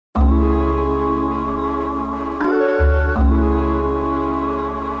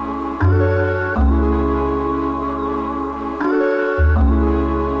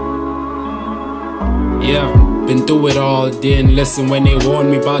Been through it all, didn't listen when they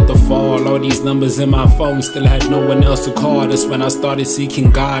warned me about the fall. All these numbers in my phone, still had no one else to call. That's when I started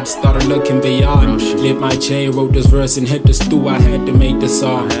seeking God, started looking beyond. Lit my J, wrote this verse and hit the stew. I had to make this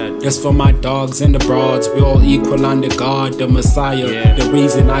song. That's for my dogs and the broads. We all equal under God, the Messiah. The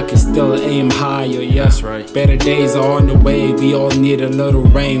reason I can still aim higher, yeah. That's right. Better days are on the way. We all need a little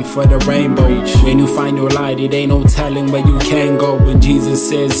rain for the rainbow. When you find your light, it ain't no telling where you can go. When Jesus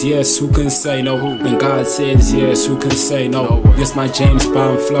says yes, who can say no? When God says yes, who can say no? This my James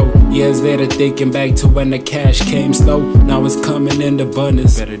Bond flow. Years later thinking back to when the cash came slow. Now it's coming in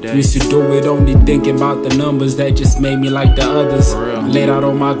abundance. Used to do it only thinking about the numbers. That just made me like the others. Laid out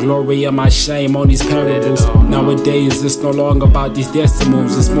all my glory and my shame on these parables. Nowadays it's no longer about these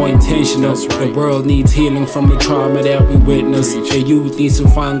decimals, it's more intentional. The world needs healing from the trauma that we witness. The youth needs to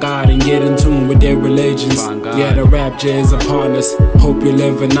find God and get in tune with their religions. Yeah, the rapture is upon us. Hope you're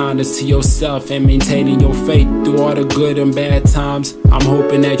living honest to yourself and maintaining your faith through all the good and bad times. I'm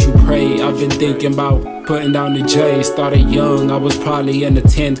hoping that you pray. I've been thinking about putting down the J. Started young, I was probably in the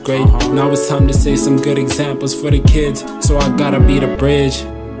 10th grade. Now it's time to say some good examples for the kids, so I gotta be the bridge.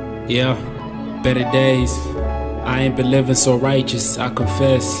 Yeah, better days. I ain't been living so righteous, I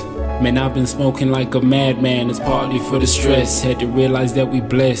confess. Man, I've been smoking like a madman. It's partly for the stress. Had to realize that we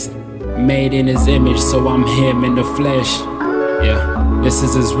blessed, made in his image, so I'm him in the flesh. Yeah, this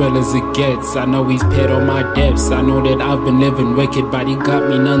is as real as it gets. I know he's paid all my debts. I know that I've been living wicked, but he got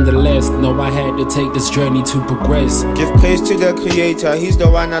me nonetheless. Know I had to take this journey to progress. Give praise to the Creator, he's the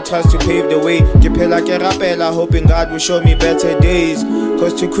one I trust to pave the way. Give like a rapper, hoping God will show me better days.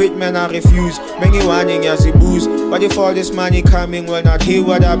 Cause to quit, man, I refuse. Many warning as he booze. But if all this money coming will not hear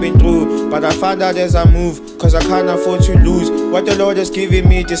what I've been through. But I found out there's a move, cause I can't afford to lose what the Lord has given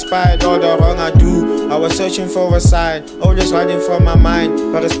me despite all the wrong I do. I was searching for a sign, always running from my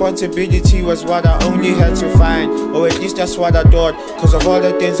mind. But responsibility was what I only had to find. Or at least that's what I thought, cause of all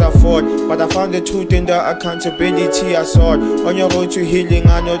the things I fought. But I found the truth in the accountability I sought. On your road to healing,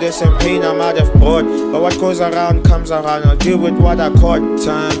 I know there's some pain I might have brought. But what goes around comes around, I'll deal with what I caught.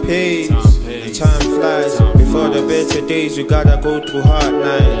 Time pays, and time flies. Before the better days, you gotta go through hard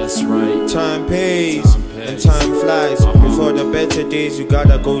nights. That's right. Time pays, and time flies. Before the better days, you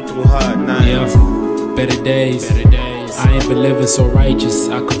gotta go through hard nights. Yeah, better days. I ain't been living so righteous,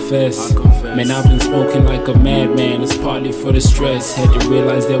 I confess. Man, I've been smoking like a madman. It's partly for the stress. Had to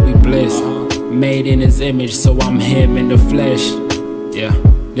realize that we blessed, made in his image, so I'm him in the flesh. Yeah,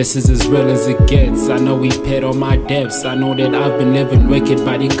 this is as real as it gets. I know he's paid all my debts. I know that I've been living wicked,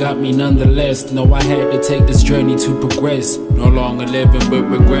 but he got me nonetheless. Know I had to take this journey to progress. No longer living with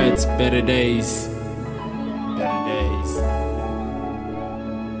regrets. Better days. Better days.